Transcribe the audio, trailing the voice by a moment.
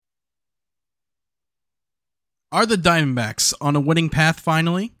Are the Diamondbacks on a winning path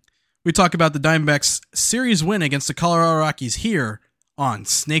finally? We talk about the Diamondbacks' series win against the Colorado Rockies here on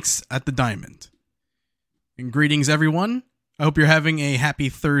Snakes at the Diamond. And greetings, everyone. I hope you're having a happy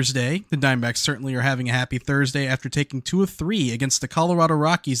Thursday. The Diamondbacks certainly are having a happy Thursday after taking 2 of 3 against the Colorado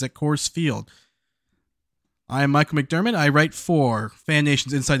Rockies at Coors Field. I am Michael McDermott. I write for Fan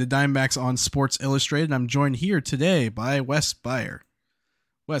Nation's Inside the Diamondbacks on Sports Illustrated, and I'm joined here today by Wes Baier.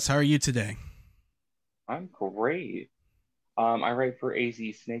 Wes, how are you today? I'm great. I write for AZ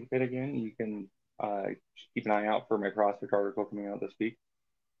Snake Pit again. You can keep an eye out for my prospect article coming out this week.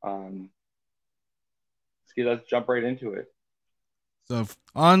 Let's jump right into it. So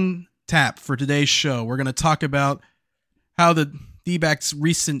on tap for today's show, we're going to talk about how the D-backs'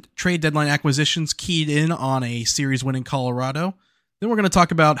 recent trade deadline acquisitions keyed in on a series win in Colorado. Then we're going to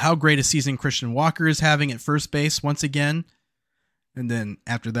talk about how great a season Christian Walker is having at first base once again. And then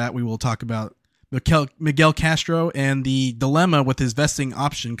after that, we will talk about Miguel Castro and the dilemma with his vesting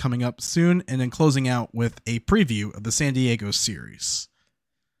option coming up soon, and then closing out with a preview of the San Diego series.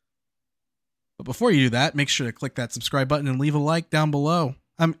 But before you do that, make sure to click that subscribe button and leave a like down below.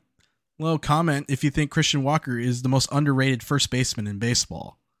 Comment if you think Christian Walker is the most underrated first baseman in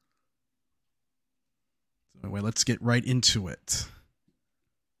baseball. So anyway, let's get right into it.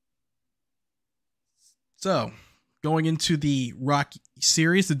 So, going into the Rocky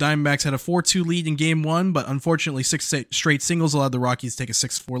series, the Diamondbacks had a 4-2 lead in Game 1, but unfortunately 6 straight singles allowed the Rockies to take a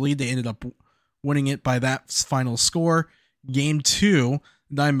 6-4 lead. They ended up winning it by that final score. Game 2,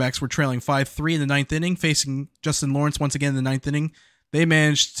 the Diamondbacks were trailing 5-3 in the ninth inning, facing Justin Lawrence once again in the ninth inning. They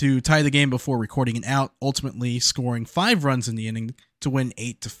managed to tie the game before recording an out, ultimately scoring 5 runs in the inning to win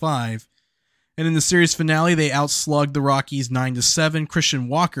 8-5. And in the series finale, they outslugged the Rockies 9-7. Christian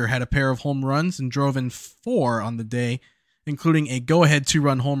Walker had a pair of home runs and drove in 4 on the day, including a go-ahead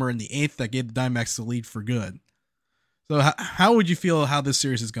 2-run homer in the 8th that gave the Diamondbacks the lead for good. So how would you feel how this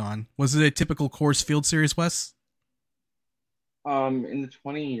series has gone? Was it a typical Coors Field series, Wes? In the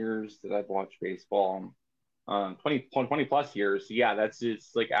 20 years that I've watched baseball, 20 plus years, yeah,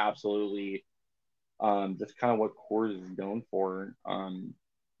 it's like absolutely, that's kind of what Coors is known for.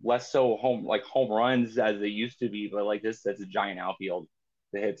 Less so home runs as they used to be, but like that's a giant outfield.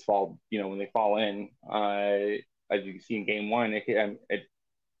 The hits fall, when they fall in, as you can see in Game 1, it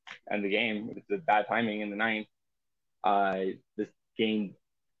end the game. It's a bad timing in the ninth. This game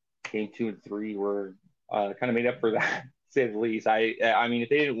 2 and 3 were kind of made up for that, to say the least. I mean, if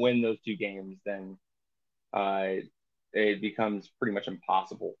they didn't win those 2 games, then it becomes pretty much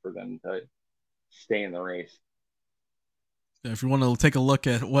impossible for them to stay in the race. If you want to take a look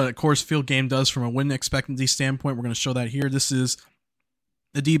at what a Coors Field game does from a win expectancy standpoint, we're going to show that here. This is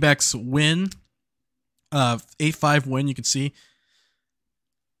the D-backs win, 8-5 win, you can see.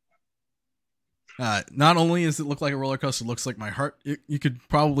 Not only does it look like a roller coaster, it looks like my heart. You could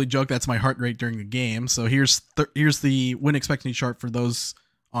probably joke that's my heart rate during the game. So here's the win expectancy chart for those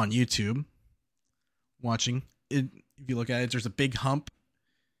on YouTube watching. If you look at it, there's a big hump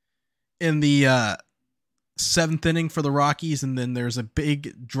in the 7th inning for the Rockies, and then there's a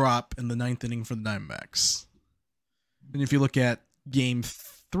big drop in the 9th inning for the Diamondbacks. And if you look at Game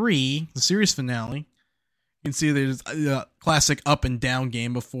 3, the series finale, you can see there's a classic up and down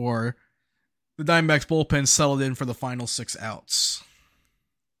game before the Diamondbacks bullpen settled in for the final 6 outs.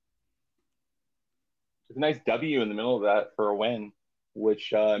 It's a nice W in the middle of that for a win,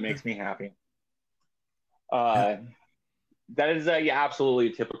 which makes me happy. That is absolutely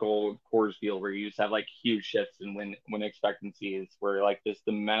a typical Coors Field where you just have like huge shifts in win expectancies, where like just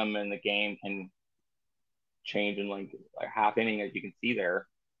the momentum in the game can change in like a half inning, as you can see there.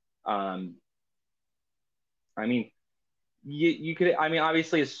 I mean, you could. I mean,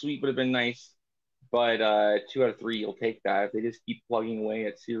 obviously a sweep would have been nice, but 2 out of 3, you'll take that. If they just keep plugging away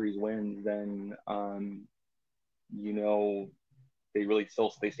at series wins, then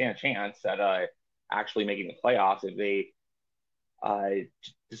they stand a chance at actually making the playoffs. If they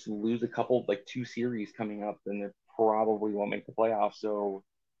just lose a couple, like 2 series coming up, then they probably won't make the playoffs. So,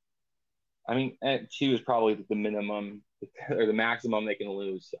 I mean, 2 is probably the minimum or the maximum they can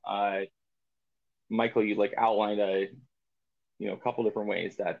lose. Michael, you like outlined a couple different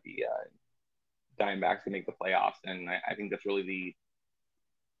ways that the Diamondbacks can make the playoffs, and I think that's really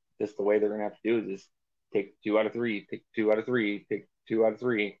the way they're gonna have to do it, is take 2 out of 3, take 2 out of 3, take 2 out of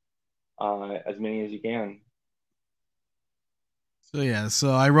 3, as many as you can.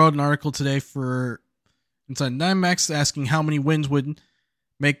 So I wrote an article today for Inside Diamondbacks asking how many wins would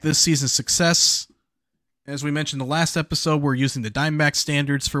make this season a success. As we mentioned in the last episode, we're using the Diamondback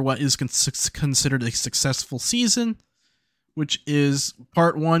standards for what is considered a successful season. which is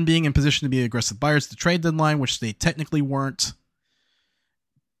part one, being in position to be aggressive buyers at the trade deadline, which they technically weren't,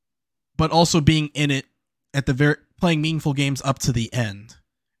 but also being in it at the playing meaningful games up to the end.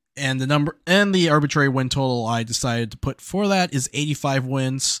 And the arbitrary win total I decided to put for that is 85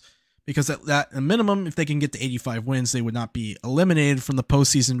 wins, because at that a minimum, if they can get to 85 wins, they would not be eliminated from the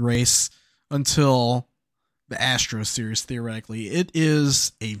postseason race until the Astros series, theoretically. It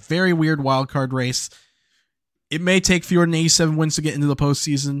is a very weird wild card race. It may take fewer than 87 wins to get into the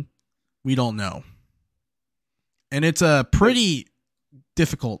postseason. We don't know. And it's a pretty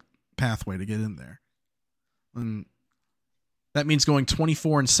difficult pathway to get in there. And that means going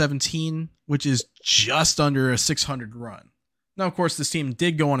 24-17, which is just under a 600 run. Now, of course, this team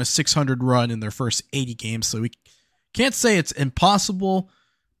did go on a 600 run in their first 80 games, so we can't say it's impossible,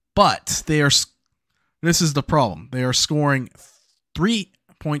 but this is the problem. They are scoring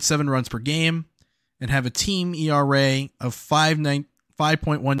 3.7 runs per game and have a team ERA of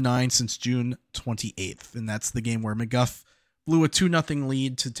 5.19 since June 28th. And that's the game where McGuff blew a 2-0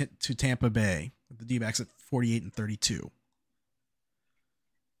 lead to Tampa Bay, with the D-backs at 48-32.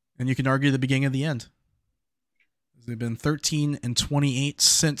 And you can argue the beginning of the end. They've been 13-28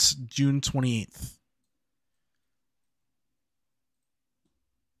 since June 28th.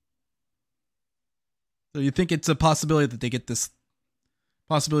 So you think it's a possibility that they get this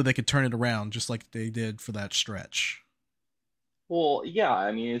possibility they could turn it around just like they did for that stretch? Well, yeah,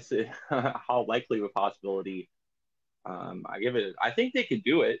 I mean, it's how likely of a possibility. I think they could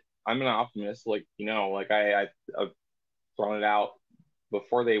do it. I'm an optimist. Like, I've thrown it out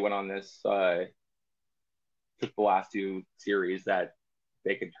before they went on this, took the last two series, that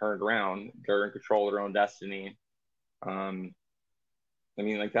they could turn it around. They're in control of their own destiny. That's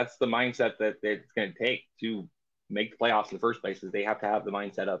the mindset that it's going to take to make the playoffs in the first place. Is they have to have the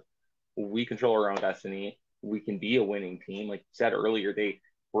mindset of, we control our own destiny. We can be a winning team. Like you said earlier, they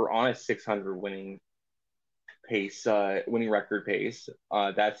were on a 600 winning record pace.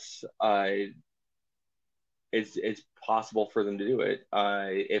 That's it's possible for them to do it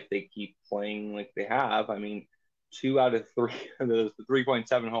if they keep playing like they have. I mean, 2 out of 3 of those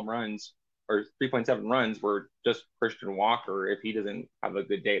 3.7 home runs or 3.7 runs were just Christian Walker. If he doesn't have a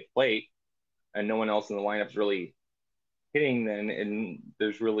good day at plate and no one else in the lineup is really hitting, then and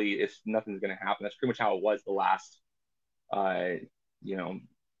nothing's going to happen. That's pretty much how it was the last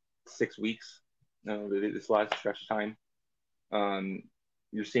 6 weeks. This last stretch of time.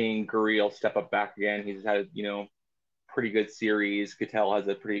 You're seeing Gurriel step up back again. He's had pretty good series. Gattel has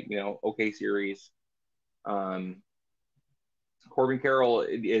a pretty okay series. Corbin Carroll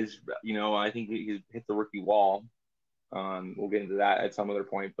is I think he's hit the rookie wall. We'll get into that at some other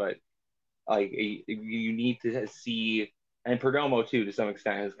point, but you need to see, and Perdomo too to some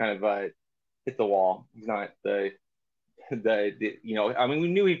extent has kind of hit the wall. He's not the we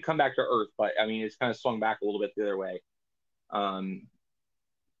knew he'd come back to earth, but it's kind of swung back a little bit the other way.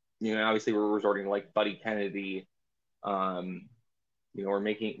 Obviously we're resorting to like Buddy Kennedy. We're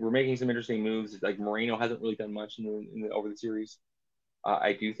making some interesting moves. Like Moreno hasn't really done much over the series.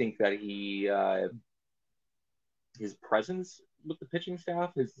 I do think that his presence with the pitching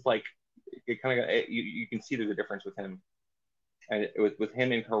staff is like, it kind of you can see there's a difference with him, and with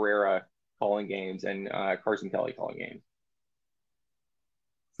him and Herrera calling games and Carson Kelly calling games.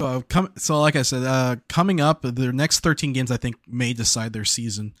 So like I said, coming up, their next 13 games I think may decide their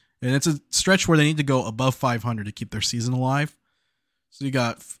season, and it's a stretch where they need to go above 500 to keep their season alive. So you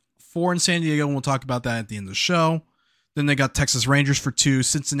got 4 in San Diego, and we'll talk about that at the end of the show. Then they got Texas Rangers for 2,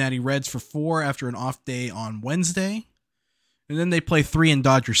 Cincinnati Reds for 4 after an off day on Wednesday, and then they play 3 in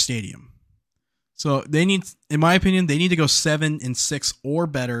Dodger Stadium. So they need, in my opinion, they need to go 7-6 or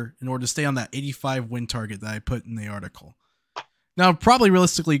better in order to stay on that 85 win target that I put in the article. Now, probably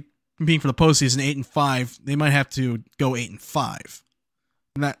realistically, competing for the postseason, 8-5, they might have to go 8-5.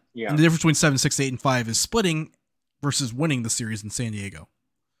 And the difference between 7-6 to 8-5 is splitting versus winning the series in San Diego.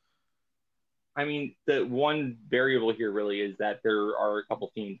 I mean, the one variable here really is that there are a couple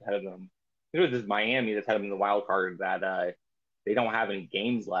teams ahead of them. This is Miami that's had them in the wild card that they don't have any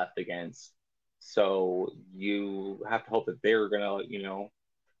games left against. So you have to hope that they're gonna,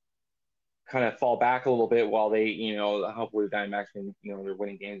 kind of fall back a little bit while they, hopefully the Diamondbacks can, they're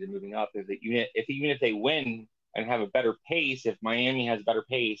winning games and moving up. Even if they win and have a better pace, if Miami has better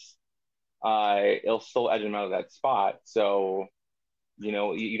pace, it'll still edge them out of that spot. So, you're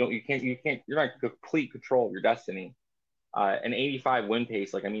not in complete control of your destiny. An 85 win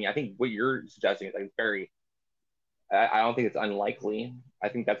pace, I think what you're suggesting is I don't think it's unlikely. I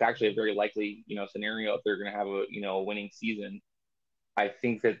think that's actually a very likely, scenario if they're going to have a winning season. I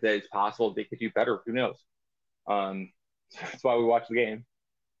think that it's possible they could do better. Who knows? That's why we watch the game.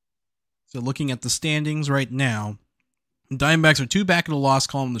 So looking at the standings right now, the Diamondbacks are 2 back in the loss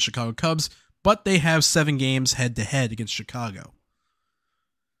column of the Chicago Cubs, but they have 7 games head-to-head against Chicago.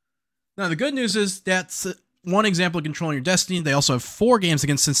 Now, the good news is that's one example of controlling your destiny. They also have 4 games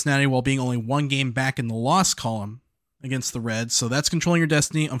against Cincinnati while being only 1 game back in the loss column against the Reds, so that's controlling your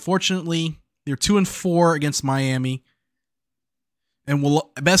destiny. Unfortunately, they're 2-4 against Miami, and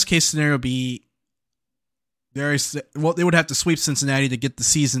best case scenario be they would have to sweep Cincinnati to get the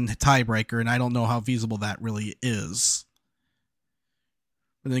season tiebreaker, and I don't know how feasible that really is.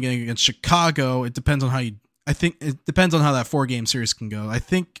 But then again, against Chicago, it depends on I think it depends on how that 4-game series can go. I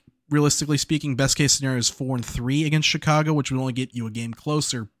think, realistically speaking, best case scenario is 4-3 against Chicago, which would only get you a game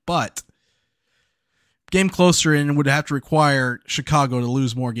closer, but game closer and would have to require Chicago to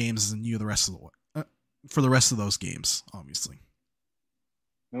lose more games than you for the rest of those games, obviously.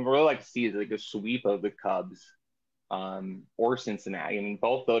 What I really like to see is like a sweep of the Cubs or Cincinnati. I mean,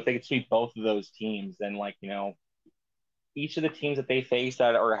 both those, if they could sweep both of those teams, then each of the teams that they face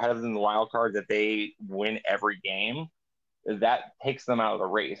that are ahead of them in the wild card, that they win every game, that takes them out of the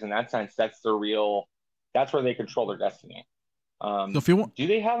race. In that sense, that's where they control their destiny. So if you want, do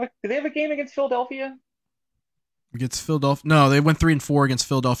they have a game against Philadelphia? Against Philadelphia? No, they went 3-4 against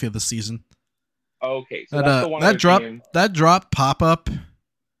Philadelphia this season. Okay, so that's the one that drop pop up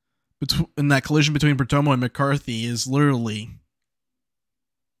in that collision between Perdomo and McCarthy is literally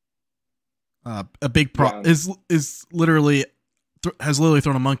a big problem. Is literally has literally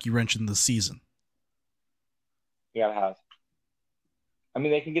thrown a monkey wrench in the season. Yeah, it has. I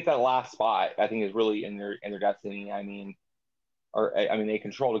mean, they can get that last spot. I think is really in their destiny. I mean, they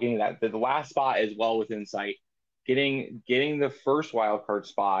control getting that. The last spot is well within sight. Getting the first wild card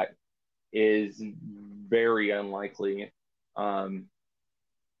spot is very unlikely. I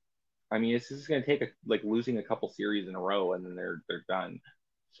mean, this is going to take losing a couple series in a row, and then they're done.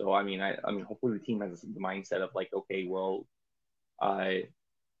 So I mean, hopefully the team has the mindset of okay, well, like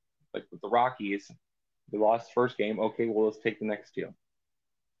with the Rockies, they lost the first game. Okay, well, let's take the next 2.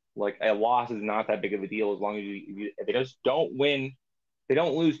 Like, a loss is not that big of a deal as long as if they just don't win, they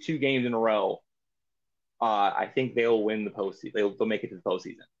don't lose 2 games in a row. I think they'll win the postseason. They'll make it to the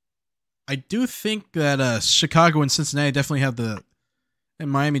postseason. I do think that Chicago and Cincinnati and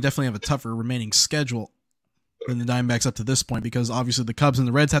Miami definitely have a tougher remaining schedule than the Diamondbacks up to this point, because obviously the Cubs and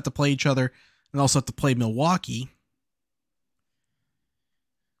the Reds have to play each other and also have to play Milwaukee.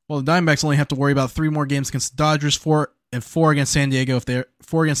 Well, the Diamondbacks only have to worry about 3 more games against the Dodgers, 4 against San Diego. If they're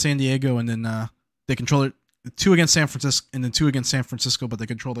 4 against San Diego, and then they control it, 2 against San Francisco, and then 2 against San Francisco, but they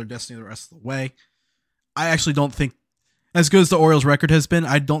control their destiny the rest of the way. I actually don't think, as good as the Orioles' record has been,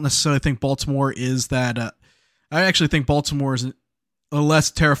 I don't necessarily think Baltimore is that. I actually think Baltimore is a less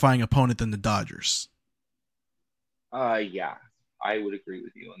terrifying opponent than the Dodgers. Yeah, I would agree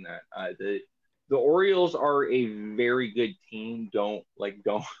with you on that. The Orioles are a very good team. Don't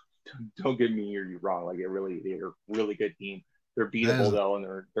get me wrong. They're a really good team. They're beatable though,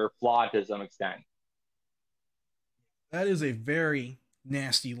 and they're flawed to some extent. That is a very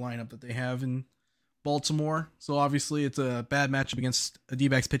nasty lineup that they have in Baltimore. So obviously it's a bad matchup against a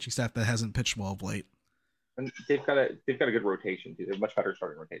D-backs pitching staff that hasn't pitched well of late. And they've got a good rotation too. They're much better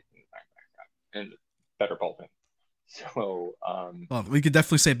starting rotation than the Diamondbacks and better bullpen. So well, we could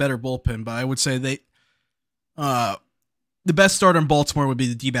definitely say better bullpen, but I would say the best starter in Baltimore would be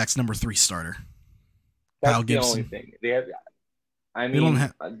the D-backs number 3 starter. That's Kyle the Gibson. only thing. They have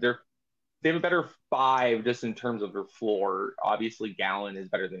a better 5 just in terms of their floor. Obviously, Gallen is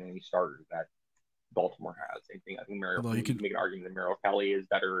better than any starter that Baltimore has. Same thing. I think you could make an argument that Merrill Kelly is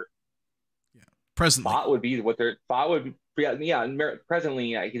better. Yeah, presently. Thought would be what their thought would be. Yeah, presently,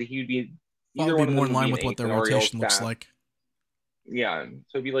 he would be either one more in line with what their rotation looks like. Yeah,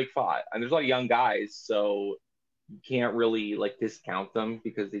 so it'd be like 5. And there's a lot of young guys, so you can't really discount them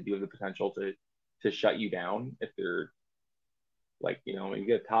because they do have the potential to shut you down if they're you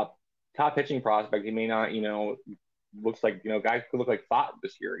get a top pitching prospect. He may not, looks like, guys could look like Thought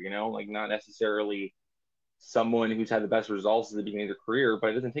this year, not necessarily someone who's had the best results at the beginning of their career,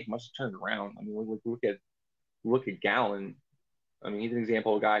 but it doesn't take much to turn it around. I mean, look at Gallen. I mean, he's an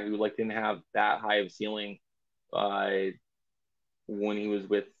example of a guy who didn't have that high of ceiling when he was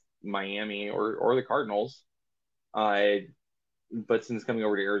with Miami or the Cardinals. But since coming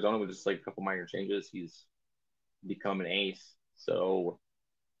over to Arizona with just a couple minor changes, he's become an ace. So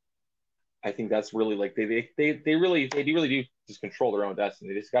I think that's really they really do just control their own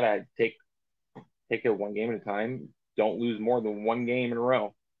destiny. They just gotta take it 1 game at a time. Don't lose more than 1 game in a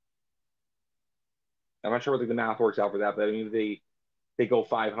row. I'm not sure whether the math works out for that, but I mean, if they go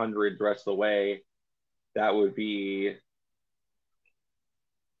 500 the rest of the way, that would be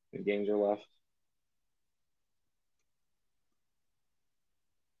The games are left.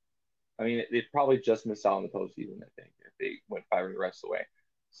 I mean, they probably just missed out on the postseason. I think if they went 5 the rest of the way,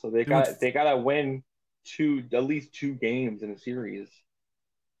 so they got to win at least 2 games in a series.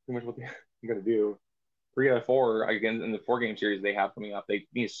 Pretty much what they got to do. 3 out of 4 again in the 4-game series they have coming up. They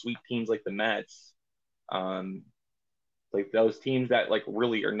need to sweep teams like the Mets, like those teams that like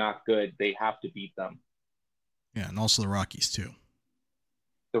really are not good. They have to beat them. Yeah, and also the Rockies too.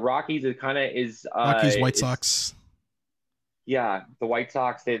 The Rockies, it kind of is Rockies, White Sox. Yeah, the White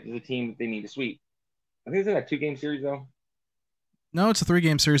Sox, they're the team they need to sweep. I think it's in a 2-game series though. No, it's a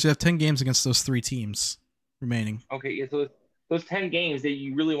 3-game series. You have 10 games against those 3 teams remaining. Okay, yeah, so those 10 games that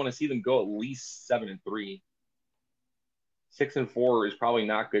you really want to see them go at least 7-3. 6-4 is probably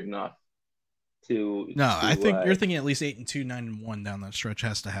not good enough I think you're thinking at least 8-2, 9-1 down that stretch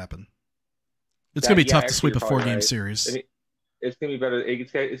has to happen. It's gonna be tough to sweep a 4-game series. It's gonna be better.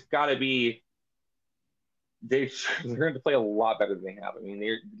 It's got to be. They're going to play a lot better than they have. I mean,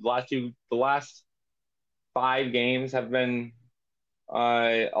 the last 5 games have been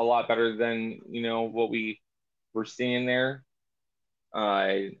a lot better than what we were seeing there.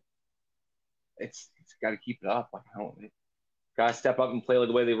 It's got to keep it up. Like, got to step up and play like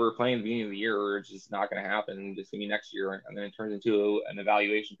the way they were playing at the beginning of the year, or it's just not going to happen. It's going to be next year, and then it turns into an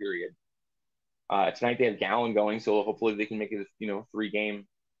evaluation period. Tonight they have Gallen going, so hopefully they can make it a 3-game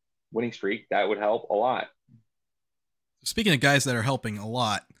winning streak. That would help a lot. Speaking of guys that are helping a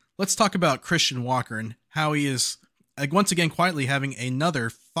lot, let's talk about Christian Walker and how he is once again quietly having another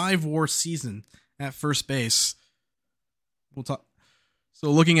 5-WAR season at first base. We'll talk.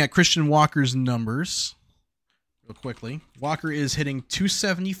 So looking at Christian Walker's numbers real quickly, Walker is hitting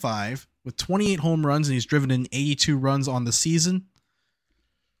 .275 with 28 home runs, and he's driven in 82 runs on the season,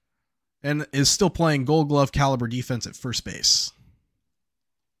 and is still playing Gold Glove caliber defense at first base.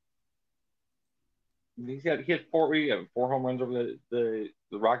 He had 4 home runs over the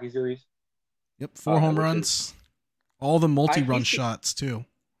Rocky series. Yep, 4 home runs. All the multi-run shots too.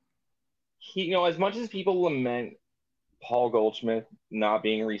 As much as people lament Paul Goldschmidt not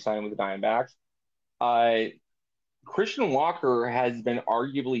being re-signed with the Diamondbacks, Christian Walker has been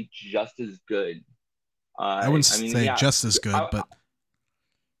arguably just as good. I wouldn't say just as good, but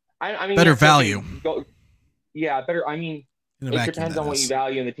I mean better value. Better. I mean, it depends on what you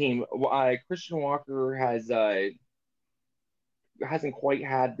value in the team. Christian Walker hasn't quite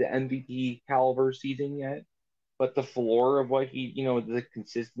had the MVP caliber season yet, but the floor of what he, the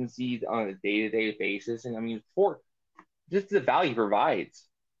consistency on a day-to-day basis, and I mean, just the value he provides.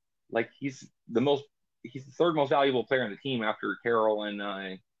 Like he's the 3rd most valuable player on the team after Carroll and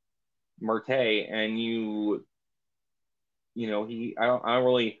Marte, and I don't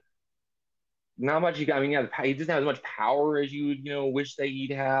really. Not much. He doesn't have as much power as you would, wish that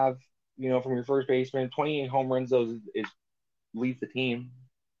he'd have, from your first baseman. 28 home runs, those leads the team.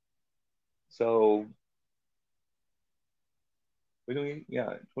 So, 28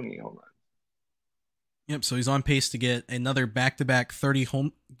 home runs. Yep. So he's on pace to get another back-to-back 30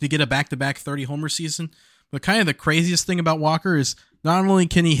 homer season. But kind of the craziest thing about Walker is not only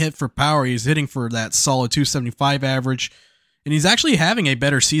can he hit for power, he's hitting for that solid 275 average. And he's actually having a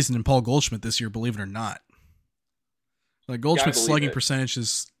better season than Paul Goldschmidt this year, believe it or not. Like Goldschmidt's slugging percentage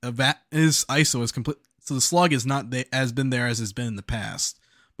is ISO is complete, so the slug is not as been there as has been in the past.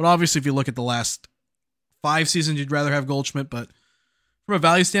 But obviously, if you look at the last 5 seasons, you'd rather have Goldschmidt. But from a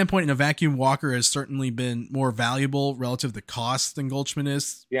value standpoint, in a vacuum, Walker has certainly been more valuable relative to cost than Goldschmidt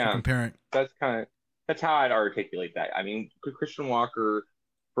is. Yeah, comparing. That's how I'd articulate that. I mean, Christian Walker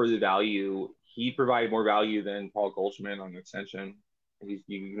for the value. He provided more value than Paul Goldschmidt on an extension.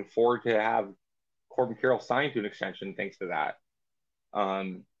 You can afford to have Corbin Carroll signed to an extension thanks to that.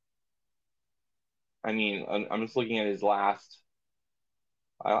 I mean, I'm just looking at his last.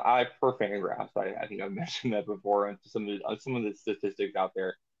 I prefer Fangraphs. I think I've mentioned that before, and some of the statistics out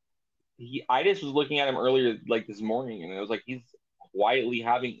there. I just was looking at him earlier, like this morning, and it was like he's quietly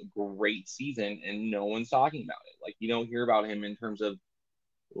having a great season, and no one's talking about it. Like you don't hear about him in terms of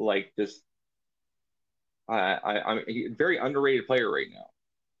like this. I'm a very underrated player right now.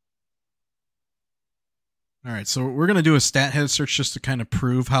 All right, so we're going to do a stat head search just to kind of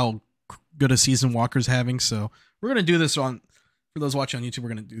prove how good a season Walker's having. So we're going to do this for those watching on YouTube,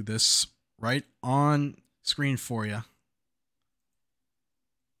 we're going to do this right on screen for you.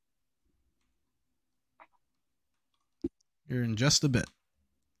 Here in just a bit.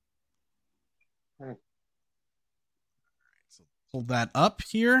 All right, so hold that up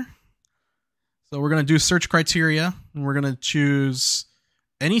here. So we're going to do search criteria, and we're going to choose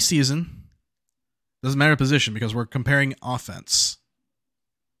any season. Doesn't matter position because we're comparing offense.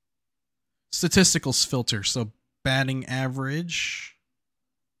 statistical filter. So batting average.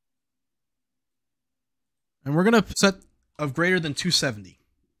 And we're going to set of greater than 270.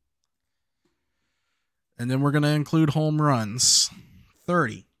 And then we're going to include home runs.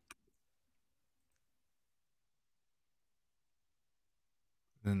 30.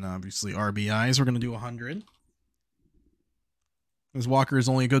 Then obviously RBIs, we're going to do 100. Because Walker is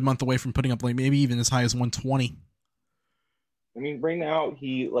only a good month away from putting up like maybe even as high as 120. I mean, right now,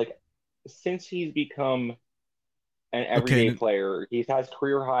 since he's become an everyday player, he has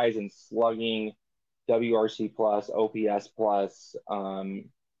career highs in slugging, WRC plus, OPS plus.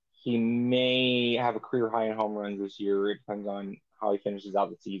 He may have a career high in home runs this year. It depends on how he finishes out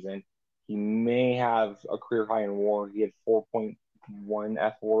the season. He may have a career high in WAR. He had 4.1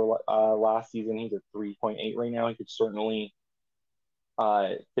 F4 last season. He's at 3.8 right now. He could certainly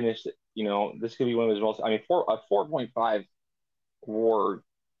finish. This could be one of his most. I mean, a 4.5 WAR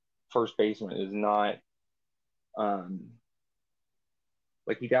first baseman is not.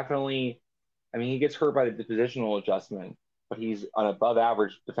 He definitely. I mean, he gets hurt by the positional adjustment, but he's an above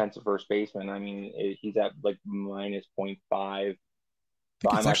average defensive first baseman. I mean, he's at like minus 0.5. So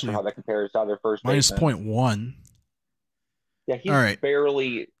I'm not sure how that compares to other first minus basemen. 0.1. Yeah, he's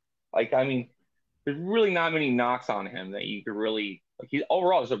barely there's really not many knocks on him that you could really he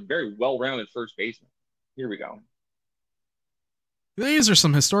overall is a very well-rounded first baseman. Here we go. These are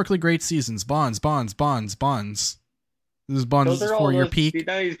some historically great seasons. Bonds. This is Bonds' 4-year peak.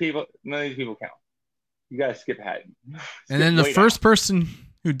 None of these people count. You gotta skip ahead. And then the first person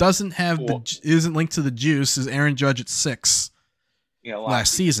who doesn't have isn't linked to the juice is Aaron Judge at 6.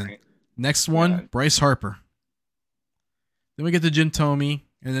 Last season. Right? Next one, Bryce Harper. Then we get to Jim Thome,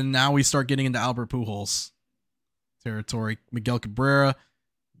 and then now we start getting into Albert Pujols territory. Miguel Cabrera,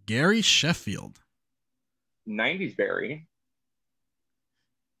 Gary Sheffield. 90s Barry.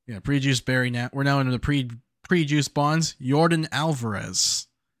 Yeah, pre-juice Barry now. We're now into the pre-juice Bonds. Yordan Alvarez.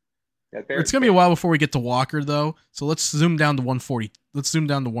 Yeah, it's going to be a while before we get to Walker, though. So let's zoom down to 140. Let's zoom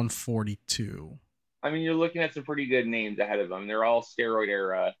down to 142. I mean, you're looking at some pretty good names ahead of them. They're all steroid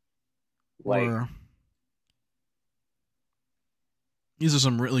era. These are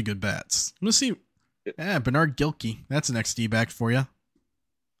some really good bats. Let's see. Bernard Gilkey. That's an XD back for you.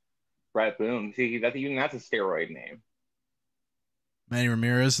 Brett Boone. See, that's a steroid name. Manny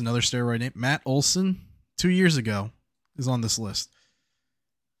Ramirez, another steroid name. Matt Olson, 2 years ago, is on this list.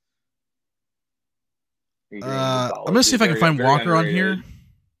 I'm going to see if I can find Walker on here.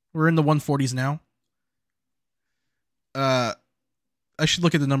 We're in the 140s now. I should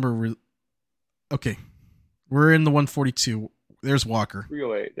look at the number. Okay. We're in the 142. There's Walker.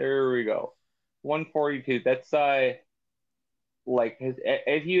 Wait, there we go. 142. That's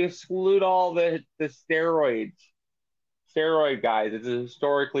if you exclude all the steroid guys, it's a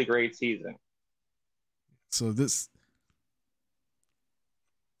historically great season. So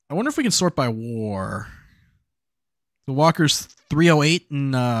I wonder if we can sort by WAR. The Walker's 308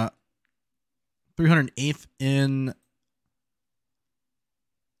 and 308th in.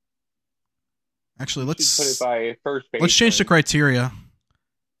 Actually, let's put it by first baseman. Let's change the criteria.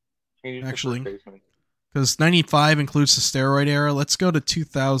 Actually, because 95 includes the steroid era. Let's go to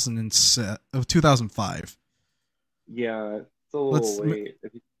 2005. Yeah, it's a little late.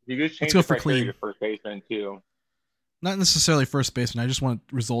 If you just change the criteria to first baseman too. Not necessarily first baseman. I just want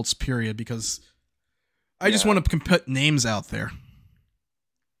results. Period. Because I just want to put names out there.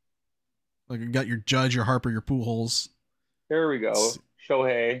 Like you got your Judge, your Harper, your Pujols. There we go.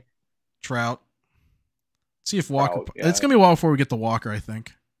 Shohei. Trout. See if Walker. It's gonna be a while before we get to Walker, I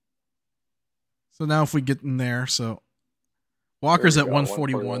think. So now if we get in there, so Walker's at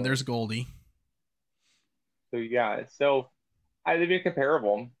 141. There's Goldie. So they've been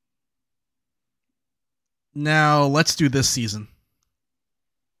comparable. Now let's do this season.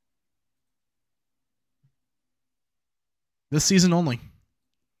 This season only,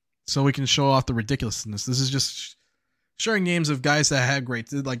 so we can show off the ridiculousness. This is just showing names of guys that had great.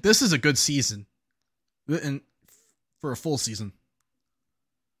 This is a good season. And for a full season.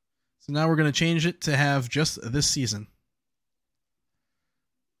 So now we're going to change it to have just this season.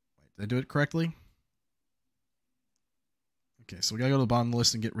 Did I do it correctly? Okay, so we got to go to the bottom of the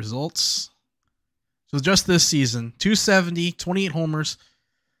list and get results. So just this season, 270, 28 homers,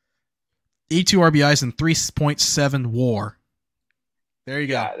 82 RBIs, and 3.7 WAR. There you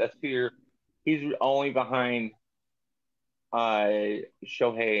go. Yeah, that's clear. He's only behind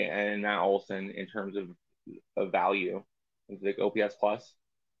Shohei and Matt Olson in terms of value. Is it OPS plus?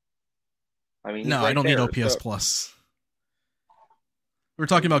 I mean, no, I don't need OPS plus. We're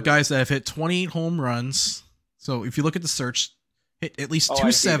talking about guys that have hit 28 home runs. So if you look at the search, hit at least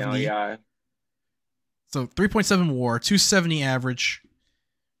 270. So 3.7 WAR, 270 average,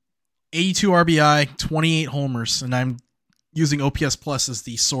 82 RBI, 28 homers, and I'm using OPS Plus as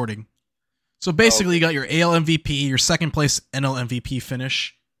the sorting. So basically, you got your AL MVP, your second place NL MVP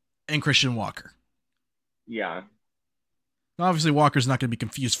finish, and Christian Walker. Yeah. Obviously, Walker's not going to be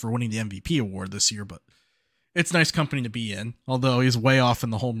confused for winning the MVP award this year, but it's nice company to be in, although he's way off in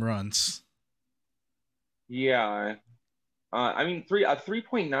the home runs. Yeah. I mean, a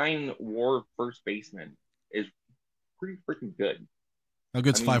 3.9 WAR first baseman is pretty freaking good. How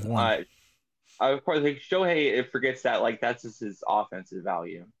good's 5-1? Of course, like Shohei, it forgets that like that's just his offensive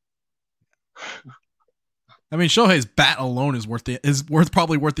value. I mean, Shohei's bat alone is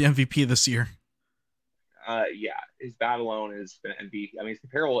probably worth the MVP this year. Yeah, his bat alone is MVP. I mean,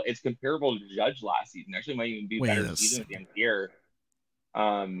 it's comparable to Judge last season. Actually, might even be better season at the end of the year.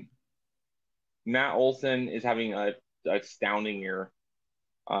 Matt Olson is having a astounding year.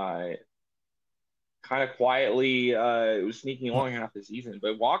 Kind of quietly was sneaking along half the season,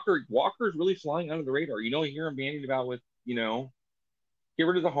 but Walker's really flying under the radar. You hear him bandied about with get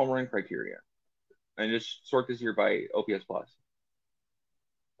rid of the home run criteria and just sort this year by OPS plus,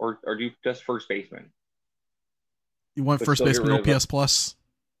 or do just first baseman. You want first baseman OPS plus?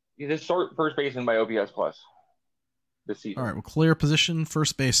 You just sort first baseman by OPS plus this season. All right, we'll clear position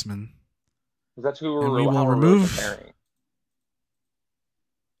first baseman. Because that's who we will remove. Comparing.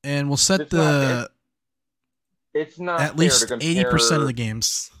 And we'll set it's not at least 80% of the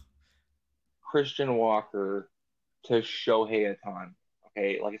games. Christian Walker to Shohei Ohtani.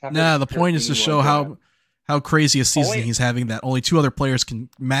 Okay, like it's not. The point is to show how crazy a season he's having. That only two other players can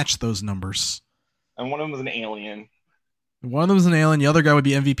match those numbers. And one of them was an alien. One of them is an alien. The other guy would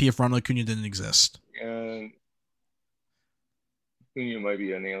be MVP if Ronald Acuna didn't exist. And Acuna might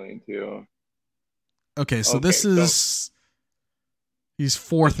be an alien too. Okay, so he's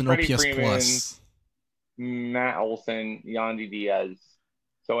fourth in OPS plus. Matt Olson, Yandy Diaz.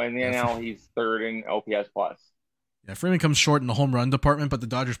 So in the NL, he's third in OPS plus. Yeah, Freeman comes short in the home run department, but the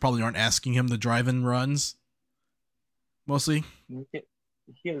Dodgers probably aren't asking him to drive in runs. Mostly.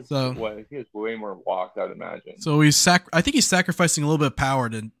 He has way more walks, I would imagine. So I think he's sacrificing a little bit of power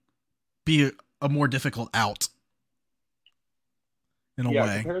to be a more difficult out. In a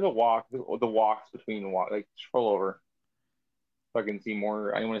way. Compare the walks between the walks. Like, scroll over. So I can see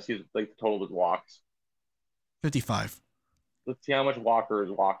more. I want to see like the total of the walks. 55. Let's see how much Walker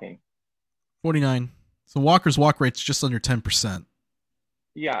is walking. 49. So Walker's walk rate's just under 10%.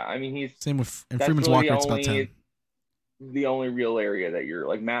 Yeah, I mean same with Freeman's walk rate's about 10. The only real area that you're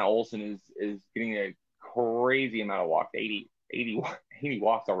like Matt Olson is getting a crazy amount of walks, 80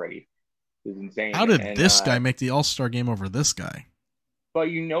 walks already. Is insane. How did this guy make the All-Star game over this guy?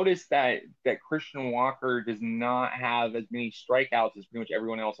 But you notice that Christian Walker does not have as many strikeouts as pretty much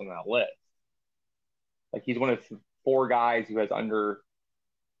everyone else on that list. Like he's one of 4 guys who has under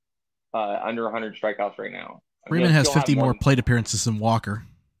 100 strikeouts right now. Freeman has 50 more plate appearances than Walker.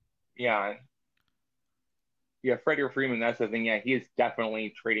 Yeah. Yeah, Freddie Freeman, that's the thing. Yeah, he is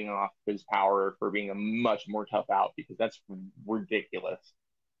definitely trading off his power for being a much more tough out because that's ridiculous.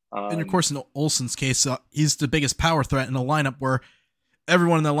 And of course, in Olson's case, he's the biggest power threat in a lineup where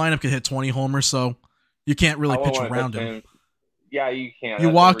everyone in that lineup could hit 20 homers, so you can't really pitch around him. Yeah, you can't. You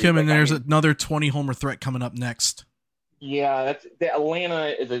walk him, and there's another 20 homer threat coming up next. Yeah, Atlanta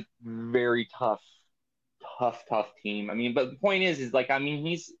is a very tough team. I mean, but the point is like, I mean,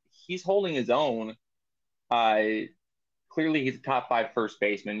 he's holding his own. Clearly, he's a top 5 first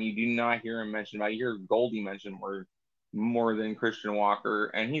baseman. You do not hear him mentioned about. You hear Goldie mentioned more than Christian Walker,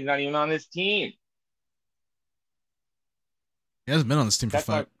 and he's not even on this team. He hasn't been on this team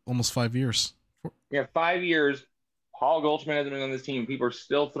for almost 5 years. Yeah, 5 years. Paul Goldschmidt hasn't been on this team. People are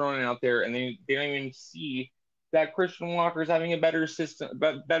still throwing it out there, and they don't even see that Christian Walker is having a better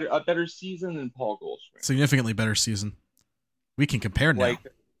season than Paul Goldschmidt. Significantly better season. We can compare now.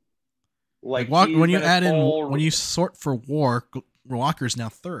 Like when you add when you sort for WAR, Walker's now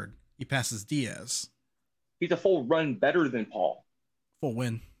third. He passes Diaz. He's a full run better than Paul. Full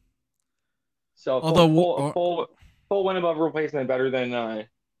win. So full win above replacement better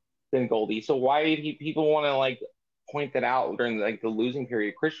than Goldie. So why did people want to like point that out during like the losing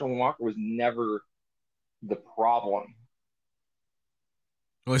period? Christian Walker was never the problem.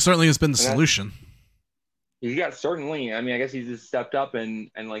 Well, he certainly has been the solution. Certainly. I mean, I guess he's just stepped up and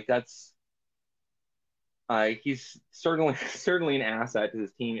like that's. He's certainly an asset to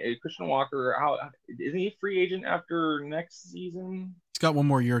this team. Christian Walker, isn't he a free agent after next season? He's got one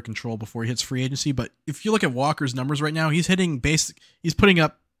more year of control before he hits free agency. But if you look at Walker's numbers right now, he's putting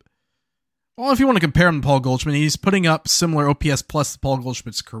up. Well, if you want to compare him to Paul Goldschmidt, he's putting up similar OPS plus to Paul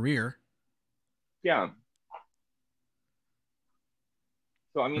Goldschmidt's career. Yeah,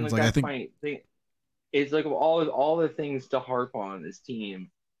 So I mean, It's like like I that's think my thing. It's like all the things to harp on this team.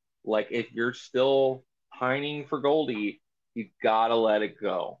 Like if you're still pining for Goldie, you gotta let it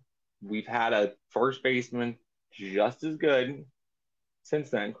go. We've had a first baseman just as good since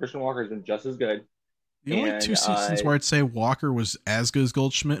then. Christian Walker has been just as good. the only And two seasons where I'd say Walker was as good as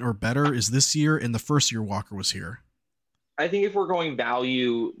Goldschmidt or better is this year and the first year Walker was here. I think if we're going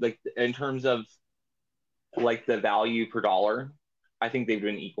value, like in terms of like the value per dollar, I think they've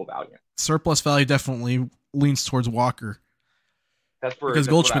been equal value. Surplus value definitely leans towards Walker because That's what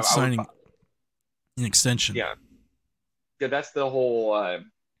Goldschmidt's I would, signing an extension. yeah. Yeah, that's the whole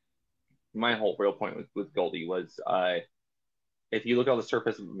my whole real point with Goldie was if you look at the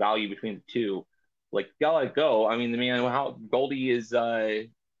surface value between the two, like you gotta let it go. I mean, the man, how Goldie is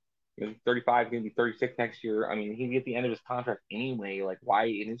 35, gonna be 36 next year. I mean, he'd get the end of his contract anyway. Like, why?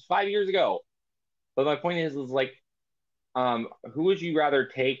 And it's 5 years ago. But my point is like, who would you rather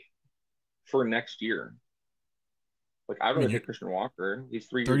take for next year? Like, I'd rather take Christian Walker. He's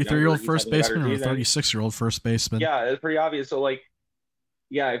 3 years 33-year-old first baseman or 36-year-old first baseman. Yeah, it's pretty obvious. So like,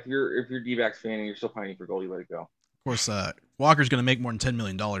 yeah, if you're D-backs fan and you're still pining for Goldie, let it go. Of course, Walker's going to make more than $10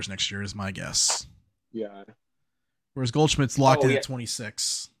 million next year, is my guess. Yeah. Whereas Goldschmidt's locked in at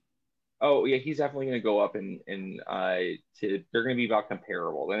 26. Oh yeah, he's definitely going to go up and they're going to be about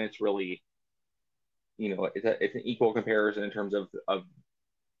comparable. Then it's really, it's an equal comparison in terms of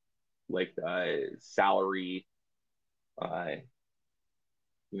like salary, or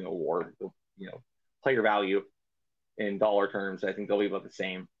player value in dollar terms. I think they'll be about the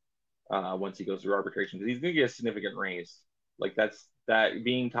same once he goes through arbitration because he's going to get a significant raise. Like that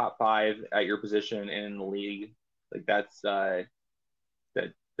being top 5 at your position in the league, like that's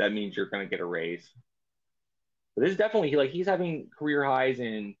that means you're going to get a raise. But this is definitely like he's having career highs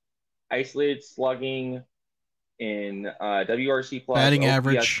in isolated slugging, in WRC plus, batting OPS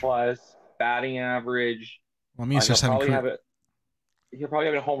average, plus, batting average. Well, I mean, he'll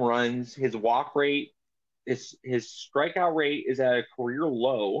probably have home runs. His walk rate, his strikeout rate is at a career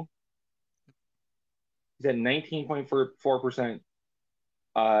low. He's at 19.4%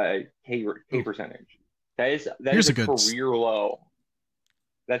 K percentage. That is a career low.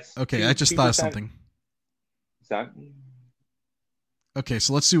 That's okay. I just thought of something. Is that okay?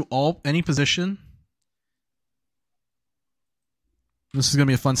 So let's do any position. This is gonna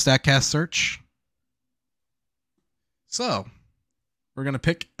be a fun StatCast search. So we're gonna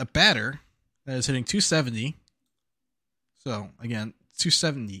pick a batter that is hitting 270. So again,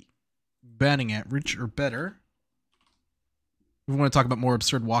 270 batting average or better. We want to talk about more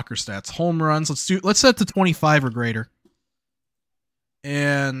absurd Walker stats. Home runs. Let's set to 25 or greater.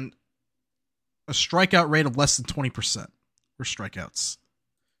 And a strikeout rate of less than 20% for strikeouts.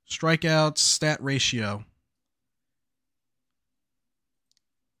 Strikeouts, stat ratio.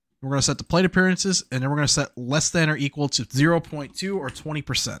 We're going to set the plate appearances, and then we're going to set less than or equal to 0.2 or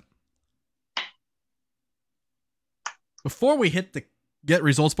 20%. Before we hit the get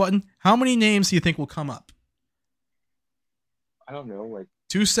results button, how many names do you think will come up? I don't know, like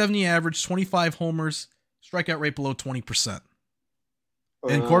 270 average, 25 homers, strikeout rate below 20%.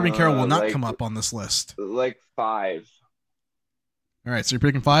 And Corbin Carroll will not come up on this list. Like 5. All right, so you're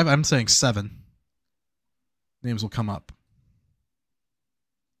picking 5? I'm saying 7 names will come up.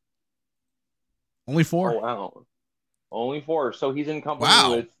 Only 4? Oh, wow. Only 4. So he's in company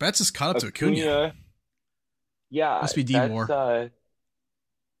with... Betts is caught up to Acuna. Yeah. Must be D-War.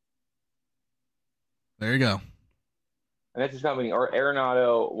 There you go. And that's his company. Or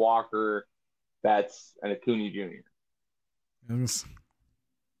Arenado, Walker, Betts, and Acuna Jr.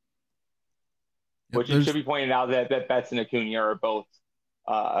 Which it should be pointed out that Betts and Acuna are both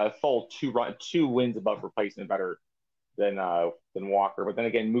a full 2 wins above replacement better than Walker. But then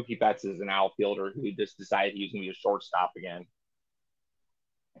again, Mookie Betts is an outfielder who just decided he was going to be a shortstop again.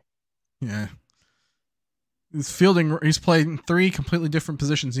 Yeah. He's played in 3 completely different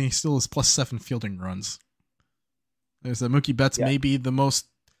positions, and he still has +7 fielding runs. There's Mookie Betts may be the most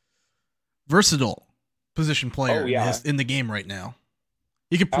versatile position player in the game right now.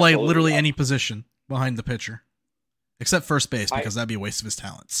 He could play literally any position behind the pitcher, except first base, because that'd be a waste of his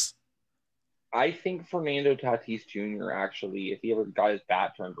talents. I think Fernando Tatis Jr. actually, if he ever got his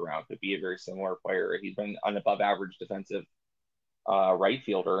bat turned around, could be a very similar player. He's been an above average defensive right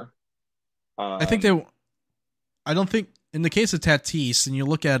fielder. I don't think in the case of Tatis, and you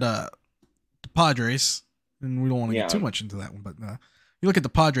look at the Padres, and we don't want to get too much into that one, but you look at the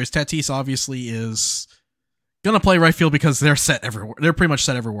Padres, Tatis obviously is going to play right field because they're set everywhere. They're pretty much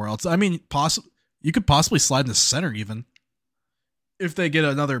set everywhere else. I mean, you could possibly slide into center even if they get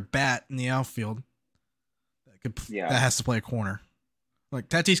another bat in the outfield that has to play a corner. Like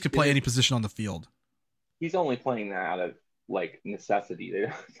Tatis could play any position on the field. He's only playing that out of like necessity.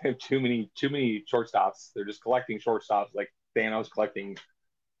 They have too many shortstops. They're just collecting shortstops like Thanos collecting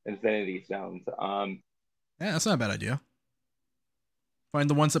Infinity Stones. Yeah, that's not a bad idea. Find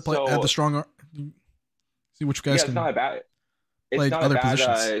the ones that have the strong. See which guys can. It's not a bad. It's not a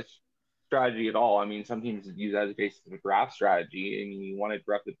bad strategy at all. I mean, some teams use that as a basis of a draft strategy. I mean, you want to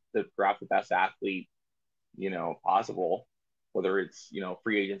draft the best athlete, possible, whether it's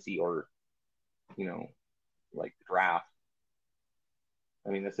free agency or like draft. I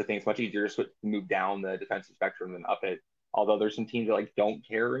mean, that's the thing. It's much easier to move down the defensive spectrum than up it. Although there's some teams that like don't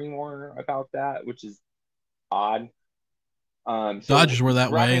care anymore about that, which is odd. Dodgers were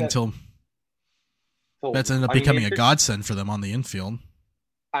that way until that's ended up becoming a godsend for them on the infield.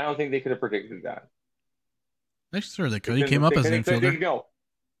 I don't think they could have predicted that. I'm sure they could. He came up as an infielder. No.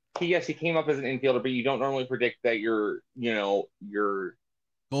 Yes, he came up as an infielder, but you don't normally predict that your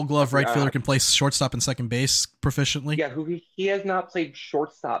Gold Glove right fielder can play shortstop and second base proficiently. Yeah, he has not played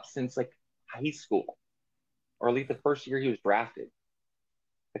shortstop since like high school, or at least the first year he was drafted.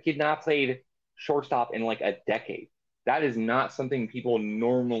 Like he had not played shortstop in like a decade. That is not something people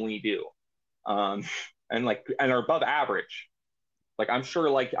normally do, and are above average. Like I'm sure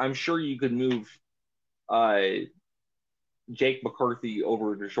you could move Jake McCarthy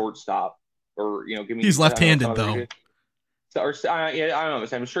over to shortstop, or give me. He's left-handed though. I don't know.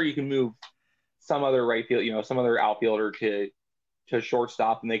 So I'm sure you can move some other right field, some other outfielder to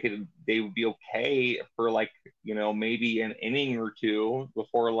shortstop, and they would be okay for maybe an inning or two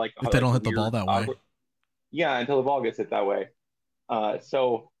before if they don't hit the ball that way. Yeah, until the ball gets hit that way.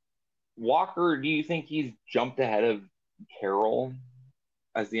 So Walker, do you think he's jumped ahead of Carroll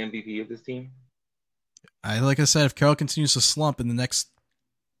as the MVP of this team? Like I said, if Carroll continues to slump in the next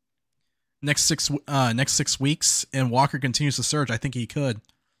 6 weeks and Walker continues to surge, I think he could.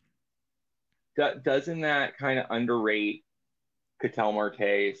 Doesn't that kind of underrate Ketel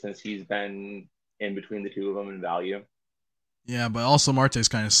Marte since he's been in between the two of them in value? Yeah, but also Marte's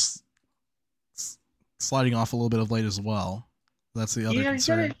kind of sliding off a little bit of late as well. That's the other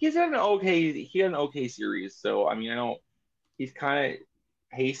concern. He had an okay series. So I mean, he's kind of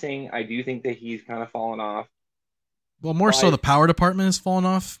pacing. I do think that he's kind of fallen off. Well, more so the power department has fallen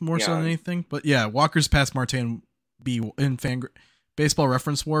off so than anything. But yeah, Walker's past Marte in Baseball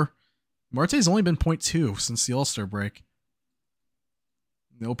Reference War. Marte's only been 0.2 since the All-Star break.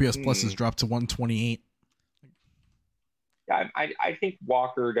 The OPS plus has dropped to 128. Yeah, I think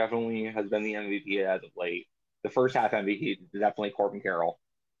Walker definitely has been the MVP as of late. The first half MVP is definitely Corbin Carroll.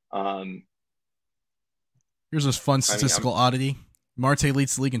 Here's this fun statistical oddity. Marte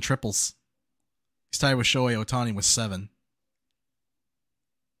leads the league in triples. He's tied with Shohei Ohtani with 7.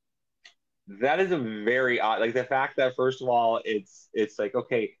 That is a very odd, the fact that first of all, it's like,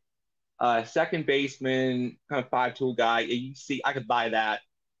 okay, second baseman, kind of 5-tool guy. You see, I could buy that.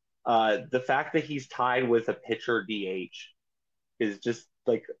 The fact that he's tied with a pitcher DH is just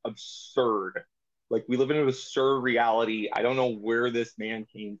absurd. We live in an absurd reality. I don't know where this man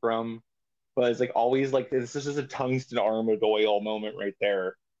came from, but it's always this is just a tungsten arm of oil moment right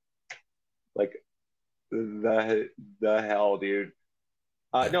there. The hell, dude.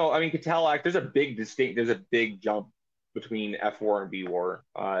 No, I mean Ketel, there's a big jump between F4 and B4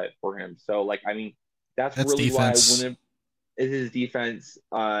 for him. So I mean that's really defense. Why I wouldn't. Is his defense?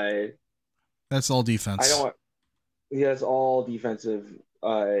 That's all defense. He has all defensive.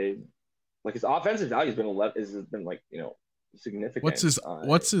 His offensive value has been significant. What's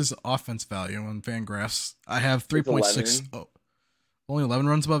his offense value on Fangraphs? I have 3.6. Oh, only 11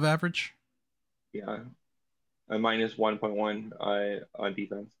 runs above average. Yeah, a minus 1.1 on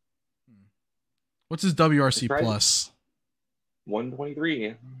defense. What's his WRC plus?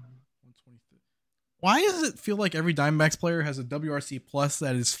 123. Why does it feel like every Diamondbacks player has a WRC plus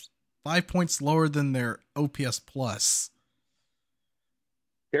that is 5 points lower than their OPS plus?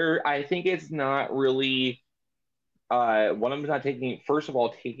 I think it's not really. One of them is not taking. First of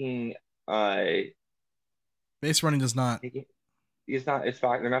all, taking. Base running does not. It's not.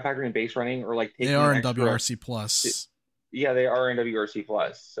 They're not factoring in base running or taking. They are in WRC plus. Yeah, they are in WRC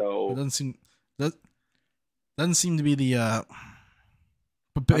plus. So it doesn't seem to be the.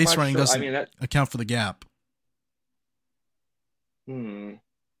 But base running doesn't account for the gap. I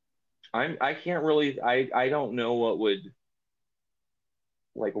can't really. I don't know what would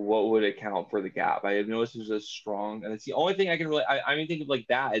account for the gap. I have noticed there's a strong, and it's the only thing I can really. I mean, think of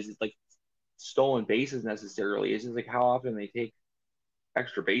that is it's stolen bases necessarily. It's just how often they take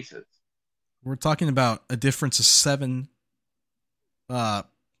extra bases. We're talking about a difference of 7. A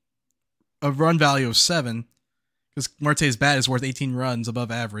run value of 7 Because Marte's bat is worth 18 runs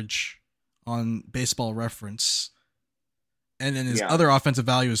above average on Baseball Reference. And then his other offensive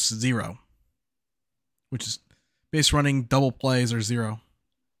value is 0, which is base running, double plays, or 0.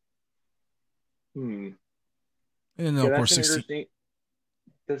 And then, of course, 60.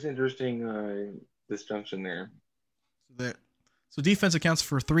 That's interesting disjunction there. So defense accounts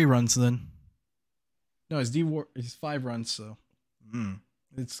for 3 runs then. No, his is 5 runs, so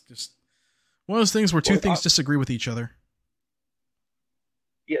it's just one of those things where two things disagree with each other.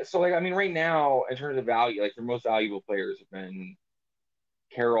 Yeah, so like I mean, right now in terms of value, like your most valuable players have been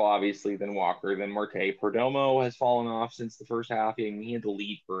Carroll, obviously, then Walker, then Marte. Perdomo has fallen off since the first half. He had the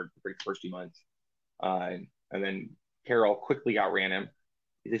lead for the first 2 months, and then Carroll quickly outran him.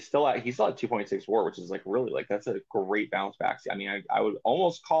 He's still at 2.64, which is like really like that's a great bounce back. I mean, I would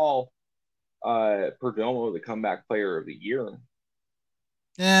almost call Perdomo the comeback player of the year.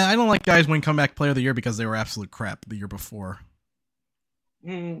 Yeah, I don't like guys win comeback player of the year because they were absolute crap the year before.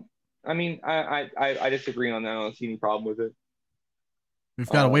 I mean, I disagree on that. I don't see any problem with it. We've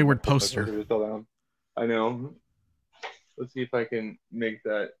got a wayward poster. I know. Let's see if I can make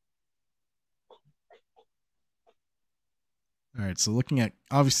that. All right, so looking at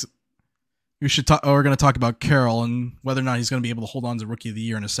obviously, we're going to talk about Carroll and whether or not he's going to be able to hold on to Rookie of the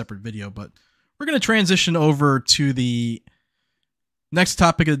Year in a separate video. But we're going to transition over to the next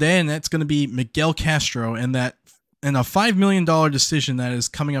topic of the day, and that's going to be Miguel Castro and a $5 million decision that is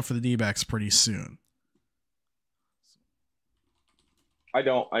coming up for the D-backs pretty soon. I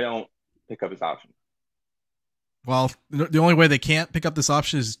don't pick up his option. Well, the only way they can't pick up this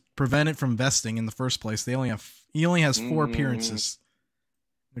option is prevent it from vesting in the first place. He only has 4 appearances.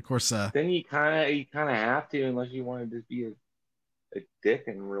 Of course, then you kind of have to, unless you want to just be a dick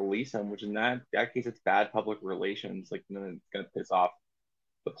and release him, which in that case it's bad public relations. Like, then it's gonna piss off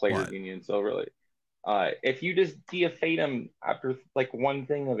the players union. So really, if you just defate him after like one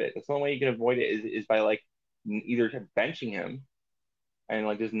thing of it, that's the only way you can avoid it is by like either benching him and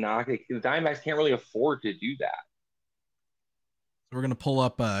like just knock it. The Diamondbacks can't really afford to do that. So we're gonna pull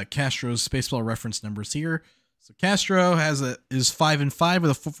up Castro's Baseball Reference numbers here. So Castro is 5-5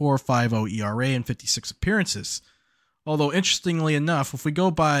 with a 4.50 ERA and 56 appearances. Although interestingly enough, if we go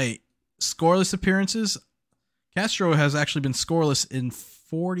by scoreless appearances, Castro has actually been scoreless in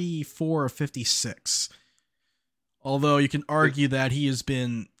 44 of 56. Although you can argue that he has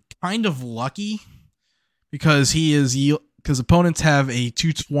been kind of lucky because opponents have a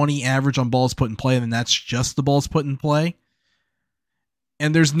 220 average on balls put in play, and that's just the balls put in play.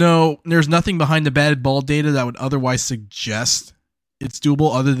 And there's nothing behind the batted ball data that would otherwise suggest it's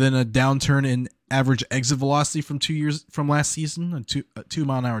doable other than a downturn in average exit velocity from last season, a 2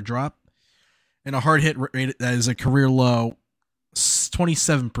 mile an hour drop, and a hard hit rate that is a career low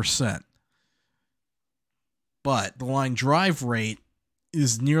 27%. But the line drive rate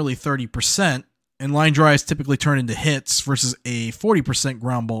is nearly 30%, and line drives typically turn into hits versus a 40%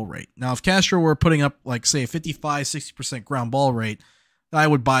 ground ball rate. Now, if Castro were putting up like say a 55-60% ground ball rate, I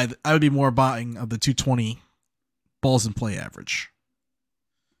would be more buying of the 220 balls in play average.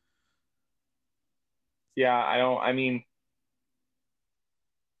 Yeah,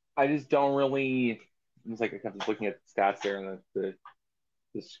 I just don't really. It's like I kept looking at the stats there on the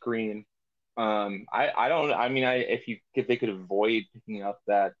screen. If they could avoid picking up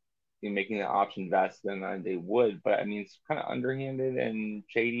that, making the option vest, then they would. But I mean, it's kind of underhanded and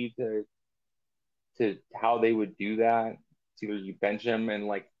shady to how they would do that. It's either you bench him and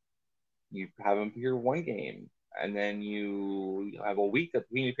like you have him for one game, and then you have a week of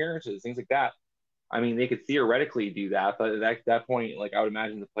between appearances, things like that. I mean, they could theoretically do that, but at that point, like I would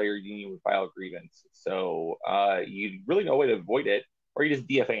imagine the player union would file a grievance. So you really no way to avoid it, or you just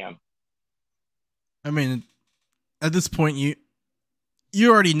DFA him. I mean, at this point, you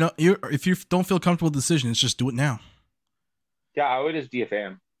already know. If you don't feel comfortable with the decision, it's just do it now. Yeah, I would just DFA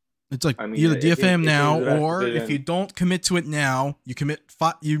him. It's like either DFA him now, or if you don't commit to it now,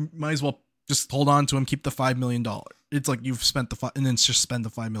 you might as well just hold on to him, keep the $5 million. It's like you've spent and then just spend the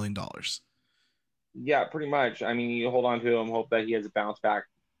 $5 million. Yeah, pretty much. I mean, you hold on to him, hope that he has a bounce back,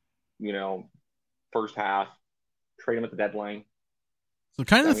 first half, trade him at the deadline. So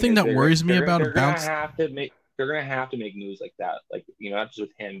kind of the thing that worries me about a bounce. They're gonna have to make moves like that, like not just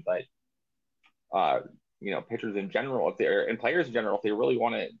with him, but pitchers in general, and players in general, if they really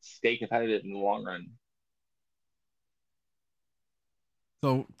want to stay competitive in the long run.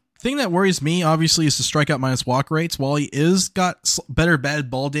 So, thing that worries me, obviously, is the strikeout minus walk rates. While he is got better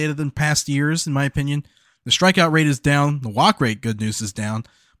batted ball data than past years, in my opinion, the strikeout rate is down. The walk rate, good news, is down.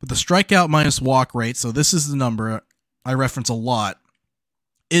 But the strikeout minus walk rate, so this is the number I reference a lot,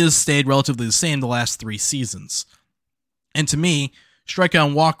 is stayed relatively the same the last 3 seasons. And to me, strikeout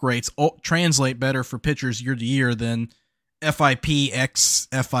and walk rates translate better for pitchers year to year than FIP x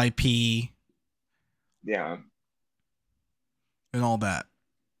FIP. Yeah. And all that.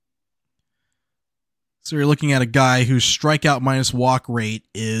 So you're looking at a guy whose strikeout minus walk rate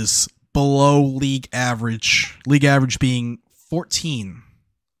is below league average. League average being 14%,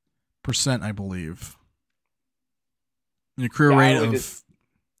 I believe. And a career rate of just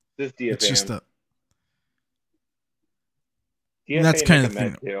DFA. It's just a. DFA That's kind of the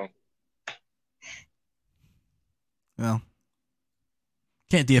thing. Too. Well,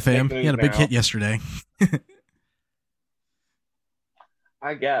 can't DFA him. He had a big hit yesterday.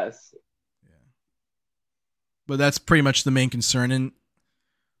 I guess. Yeah. But that's pretty much the main concern. And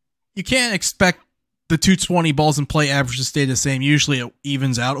you can't expect the 220 balls in play average to stay the same. Usually it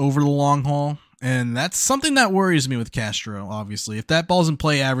evens out over the long haul. And that's something that worries me with Castro, obviously. If that balls in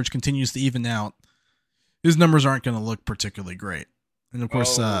play average continues to even out, his numbers aren't going to look particularly great. And of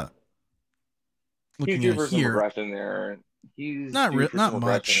course, looking he's at here, regression there. He's not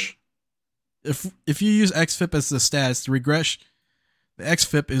much. If you use xFIP as the stats, the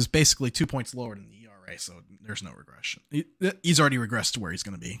xFIP is basically 2 points lower than the ERA, so there's no regression. He's already regressed to where he's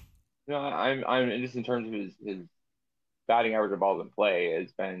going to be. No, I'm just in terms of his batting average of balls in play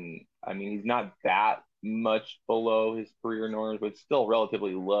has been. I mean, he's not that much below his career norms, but still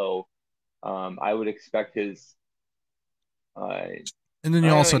relatively low. I would expect his. And then you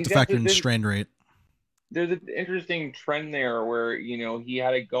also have to factor in strand rate. There's an interesting trend there where, he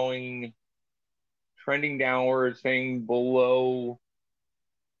had it trending downwards, staying below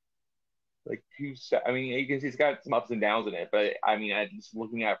like I mean, you can see he's got some ups and downs in it, but I mean, just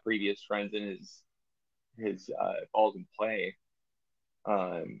looking at previous trends in his balls in play,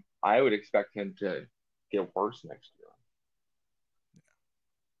 I would expect him to get worse next year.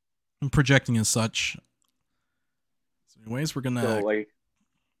 I'm projecting as such. So anyways, we're gonna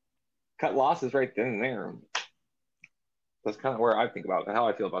cut losses right then and there. That's kind of where I think about how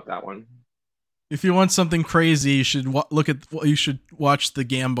I feel about that one. If you want something crazy, you should you should watch the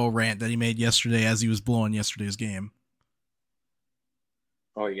Gambo rant that he made yesterday as he was blowing yesterday's game.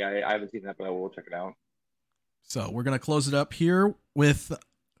 Oh yeah, I haven't seen that, but I will check it out. So we're gonna close it up here with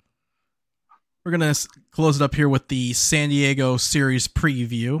the San Diego series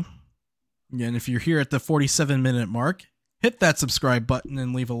preview. Again, if you're here at the 47-minute mark, hit that subscribe button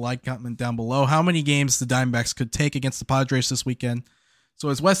and leave a like comment down below. How many games the Diamondbacks could take against the Padres this weekend? So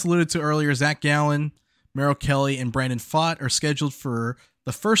as Wes alluded to earlier, Zach Gallen, Merrill Kelly, and Brandon Pfaadt are scheduled for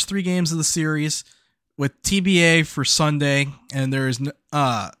the first 3 games of the series with TBA for Sunday. And there is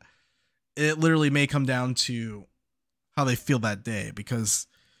it literally may come down to how they feel that day, because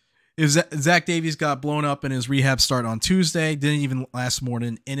if Zach Davies got blown up in his rehab start on Tuesday, didn't even last more than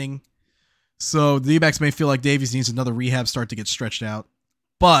an inning. So the D-backs may feel like Davies needs another rehab start to get stretched out,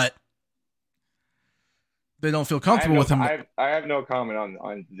 but they don't feel comfortable with him. I have no comment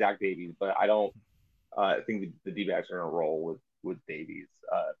on Zach Davies, but I don't think the D-backs are going to roll with Davies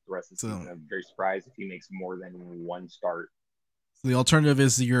the rest of the season. I'm very surprised if he makes more than one start. So the alternative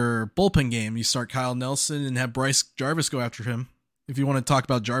is your bullpen game. You start Kyle Nelson and have Bryce Jarvis go after him. If you want to talk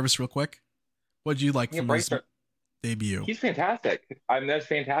about Jarvis real quick, what do you like from his debut? He's fantastic. I mean, that's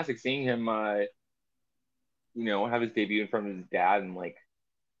fantastic seeing him, have his debut in front of his dad, and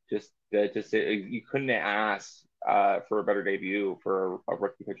you couldn't ask for a better debut for a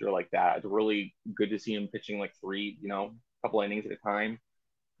rookie pitcher like that. It's really good to see him pitching like 3, couple innings at a time.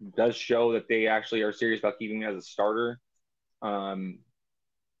 It does show that they actually are serious about keeping him as a starter. I'm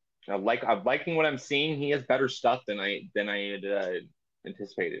liking what I'm seeing. He has better stuff than I had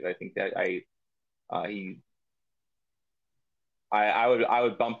anticipated. I think that I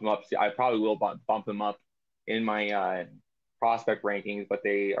would bump him up. I probably will bump him up in my prospect rankings, but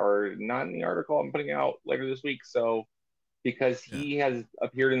they are not in the article I'm putting out later this week. So because he has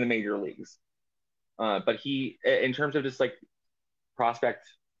appeared in the major leagues, but he, in terms of just like prospect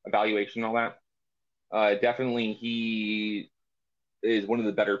evaluation and all that, definitely he is one of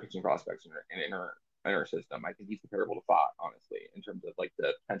the better pitching prospects in our system. I think he's comparable to Pfaadt, honestly, in terms of like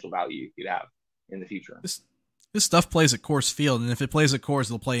the potential value you could have in the future. This stuff plays at Coors Field, and if it plays at Coors,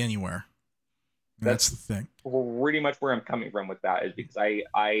 it'll play anywhere. That's the thing. Pretty much where I'm coming from with that is because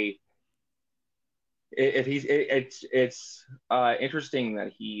it's interesting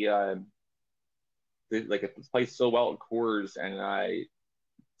that he it plays so well at Coors, and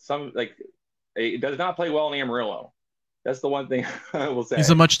it does not play well in Amarillo. That's the one thing I will say.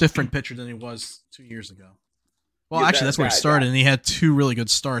 He's a much different pitcher than he was 2 years ago. Well, actually, that's where he started, and he had 2 really good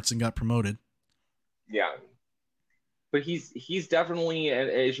starts and got promoted. Yeah. but he's definitely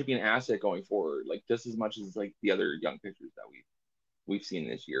it should be an asset going forward, like just as much as like the other young pitchers that we've seen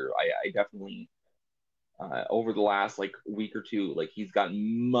this year. I definitely over the last like week or two, like he's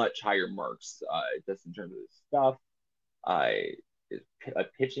gotten much higher marks just in terms of his stuff, uh, his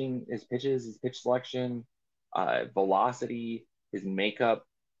pitching, his pitches, his pitch selection, velocity, his makeup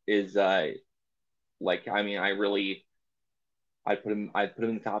is like I mean I really I'd put him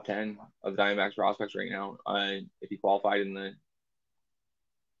in the top 10 of Diamondbacks prospects right now if he qualified in the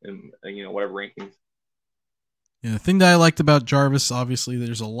whatever rankings. Yeah, the thing that I liked about Jarvis, obviously,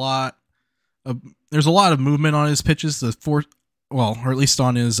 there's a lot of movement on his pitches. Or at least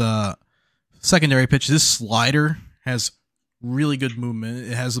on his secondary pitch. This slider has really good movement.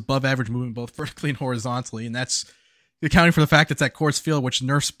 It has above average movement both vertically and horizontally, and that's accounting for the fact it's at Coors Field, which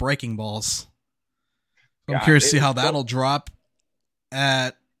nerfs breaking balls. So I'm curious to see how that'll drop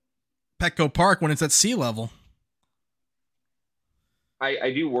at Petco Park when it's at sea level.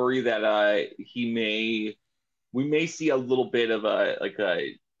 I do worry that we may see a little bit of a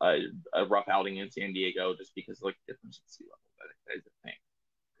rough outing in San Diego just because of like the difference in sea level. That is the thing,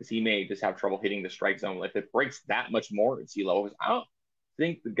 because he may just have trouble hitting the strike zone. If it breaks that much more at sea level, I don't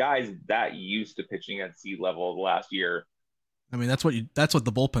think the guy's that used to pitching at sea level the last year. I mean, that's what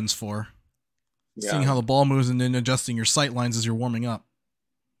the bullpen's for. Yeah. Seeing how the ball moves and then adjusting your sight lines as you're warming up.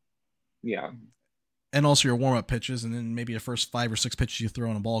 Yeah. And also your warm-up pitches, and then maybe the first 5 or 6 pitches you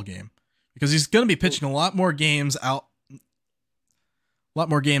throw in a ball game. Because he's going to be pitching a lot more games outside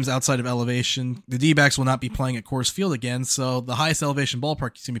of elevation. The D-backs will not be playing at Coors Field again, so the highest elevation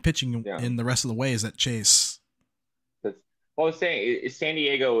ballpark he's going to be pitching in the rest of the way is at Chase. Well, I was saying, San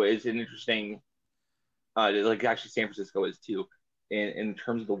Diego is an interesting, like actually San Francisco is too, in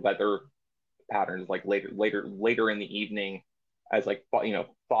terms of the weather patterns, like later in the evening, as like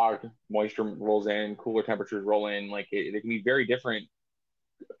fog, moisture rolls in, cooler temperatures roll in, like it can be very different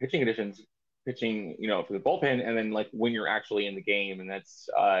pitching conditions, for the bullpen, and then like when you're actually in the game, and that's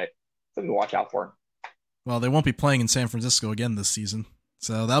something to watch out for. Well, they won't be playing in San Francisco again this season,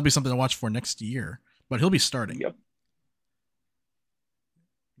 so that'll be something to watch for next year. But he'll be starting. Yep.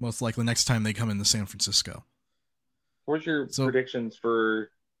 Most likely next time they come into San Francisco. What's your predictions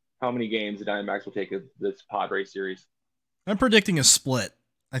for how many games the Diamondbacks will take of this Padres series? I'm predicting a split.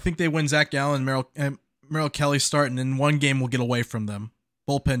 I think they win Zach Gallen and Merrill Kelly start, and then one game will get away from them.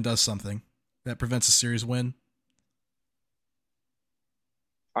 Bullpen does something that prevents a series win.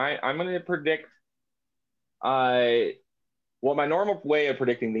 I'm going to predict. My normal way of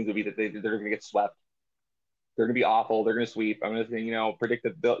predicting things would be that they're going to get swept. They're going to be awful. They're going to sweep. I'm going to predict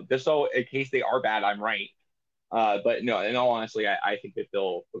that just so in case they are bad, I'm right. But no, in all honesty, I think that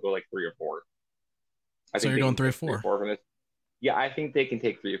they'll go like 3 or 4. So you're going 3 or 4? 3 or 4 from this. Yeah, I think they can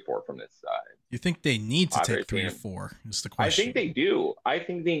take 3 or 4 from this. You think they need to take 3 or 4? Is the question. I think they do. I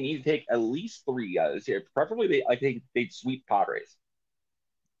think they need to take at least 3 this year. Preferably, I think they'd sweep Padres.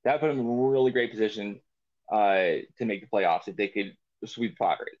 That put them in a really great position to make the playoffs if they could sweep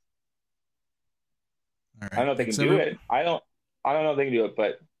Padres. All right. I don't know if they can do it. I don't know if they can do it,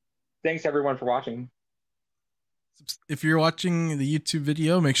 but thanks everyone for watching. If you're watching the YouTube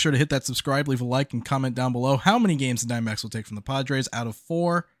video, make sure to hit that subscribe, leave a like, and comment down below how many games the Diamondbacks will take from the Padres out of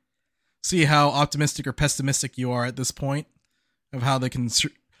 4. See how optimistic or pessimistic you are at this point of how they can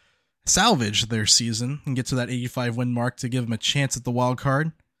salvage their season and get to that 85 win mark to give them a chance at the wild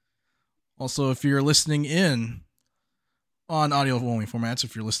card. Also, if you're listening in on audio-only formats,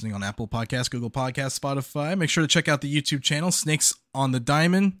 if you're listening on Apple Podcasts, Google Podcasts, Spotify, make sure to check out the YouTube channel, Snakes on the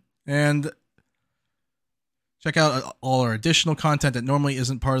Diamond, and check out all our additional content that normally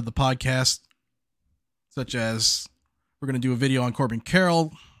isn't part of the podcast, such as we're going to do a video on Corbin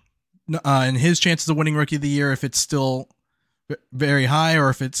Carroll and his chances of winning Rookie of the Year, if it's still very high or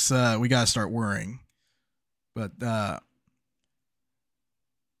if it's we got to start worrying. But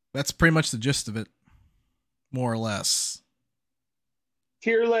that's pretty much the gist of it, more or less.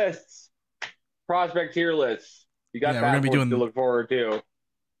 Tier lists, prospect tier lists. You got that to look forward to.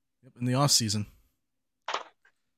 In the off season.